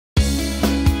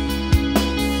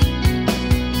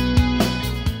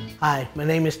Hi, my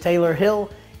name is Taylor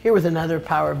Hill, here with another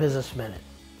Power Business Minute.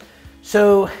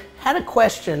 So, had a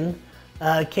question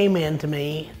came in to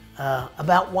me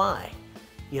about why.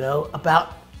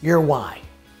 About your why.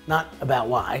 Not about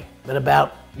why, but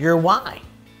about your why.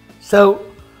 So,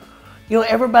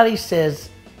 everybody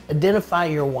says, identify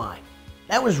your why.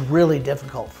 That was really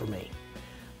difficult for me.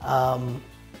 I'm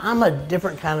a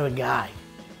different kind of a guy.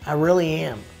 I really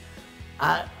am.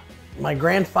 My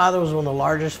grandfather was one of the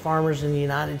largest farmers in the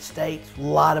United States. A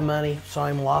lot of money, saw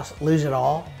him lose it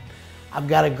all. I've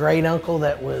got a great uncle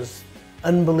that was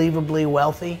unbelievably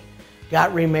wealthy,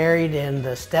 got remarried, and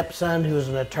the stepson, who was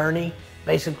an attorney,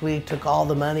 basically took all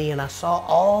the money, and I saw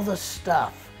all the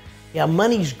stuff. Yeah,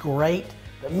 money's great,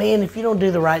 but man, if you don't do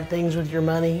the right things with your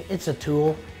money, it's a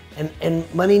tool,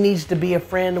 and money needs to be a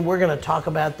friend, and we're gonna talk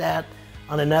about that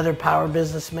on another Power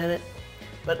Business Minute.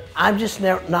 But I'm just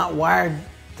not wired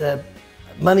to,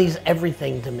 money's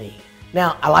everything to me.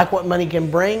 Now, I like what money can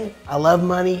bring. I love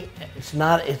money. It's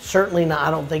certainly not,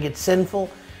 I don't think it's sinful,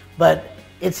 but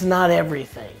it's not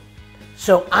everything.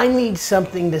 So I need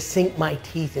something to sink my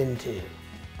teeth into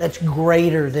that's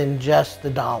greater than just the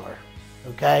dollar,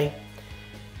 okay?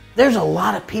 There's a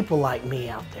lot of people like me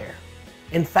out there.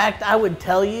 In fact, I would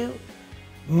tell you,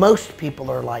 most people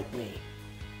are like me.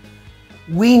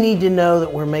 We need to know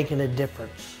that we're making a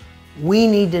difference. We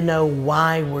need to know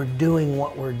why we're doing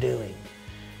what we're doing.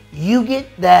 You get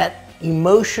that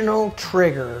emotional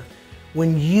trigger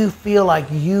when you feel like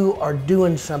you are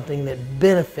doing something that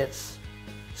benefits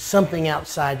something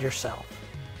outside yourself.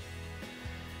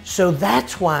 So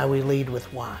that's why we lead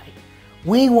with why.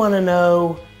 We want to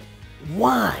know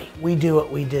why we do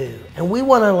what we do. And we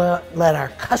want to let our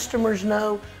customers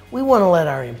know. We want to let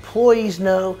our employees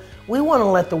know. We want to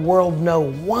let the world know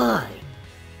why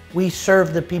we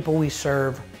serve the people we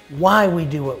serve, why we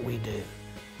do what we do.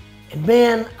 And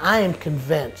man, I am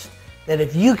convinced that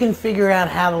if you can figure out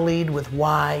how to lead with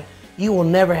why, you will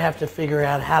never have to figure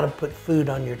out how to put food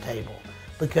on your table,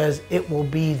 because it will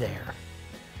be there.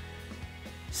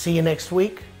 See you next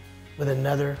week with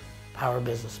another Power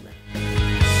Business Minute.